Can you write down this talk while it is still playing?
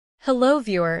Hello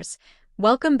viewers,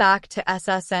 welcome back to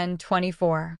SSN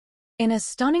 24. In a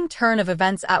stunning turn of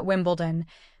events at Wimbledon,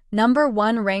 number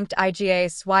 1 ranked Iga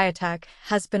Swiatek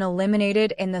has been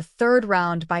eliminated in the third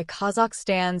round by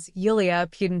Kazakhstan's Yulia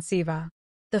Putintseva.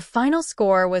 The final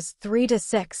score was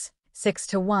 3-6,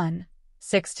 6-1,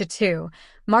 6-2,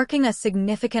 marking a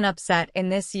significant upset in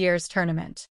this year's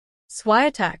tournament.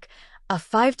 Swiatek, a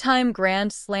 5-time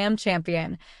Grand Slam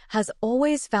champion, has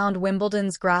always found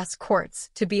Wimbledon's grass courts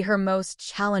to be her most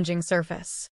challenging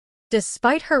surface.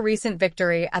 Despite her recent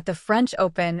victory at the French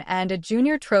Open and a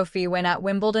junior trophy win at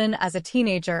Wimbledon as a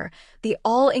teenager, the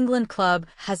All-England club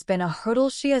has been a hurdle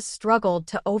she has struggled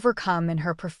to overcome in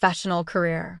her professional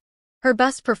career. Her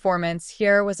best performance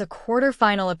here was a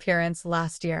quarterfinal appearance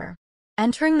last year.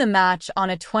 Entering the match on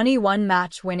a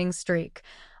 21-match winning streak,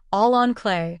 all on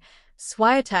clay,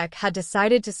 Swiatek had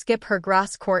decided to skip her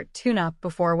grass court tuneup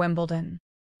before Wimbledon.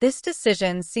 This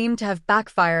decision seemed to have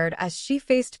backfired as she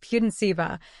faced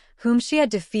Putintseva, whom she had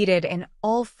defeated in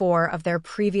all 4 of their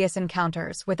previous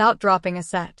encounters without dropping a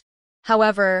set.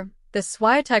 However, the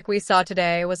Swiatek we saw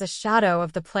today was a shadow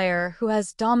of the player who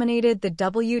has dominated the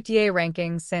WTA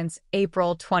rankings since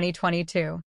April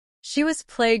 2022. She was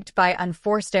plagued by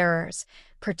unforced errors,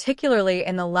 particularly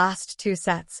in the last 2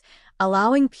 sets,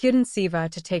 allowing Putintseva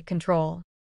to take control.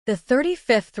 The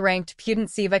 35th-ranked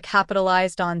Putintseva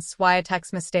capitalized on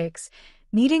Swiatek's mistakes,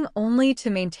 needing only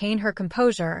to maintain her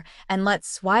composure and let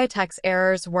Swiatek's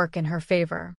errors work in her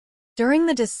favor. During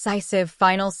the decisive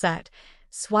final set,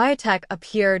 Swiatek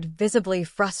appeared visibly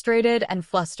frustrated and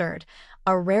flustered,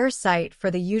 a rare sight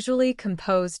for the usually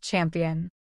composed champion.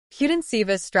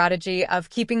 Putintseva's strategy of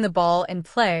keeping the ball in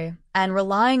play and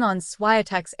relying on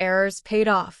Swiatek's errors paid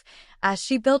off, as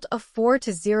she built a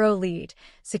 4-0 lead,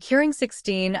 securing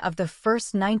 16 of the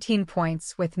first 19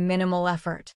 points with minimal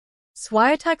effort.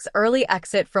 Swiatek's early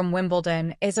exit from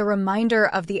Wimbledon is a reminder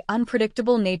of the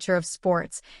unpredictable nature of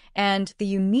sports and the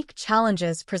unique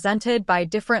challenges presented by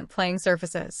different playing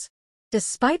surfaces.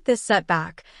 Despite this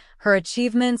setback, her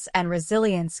achievements and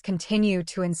resilience continue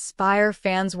to inspire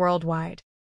fans worldwide.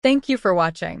 Thank you for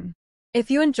watching. If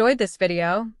you enjoyed this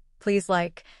video, please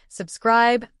like,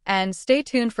 subscribe, and stay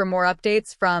tuned for more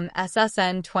updates from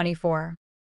SSN 24.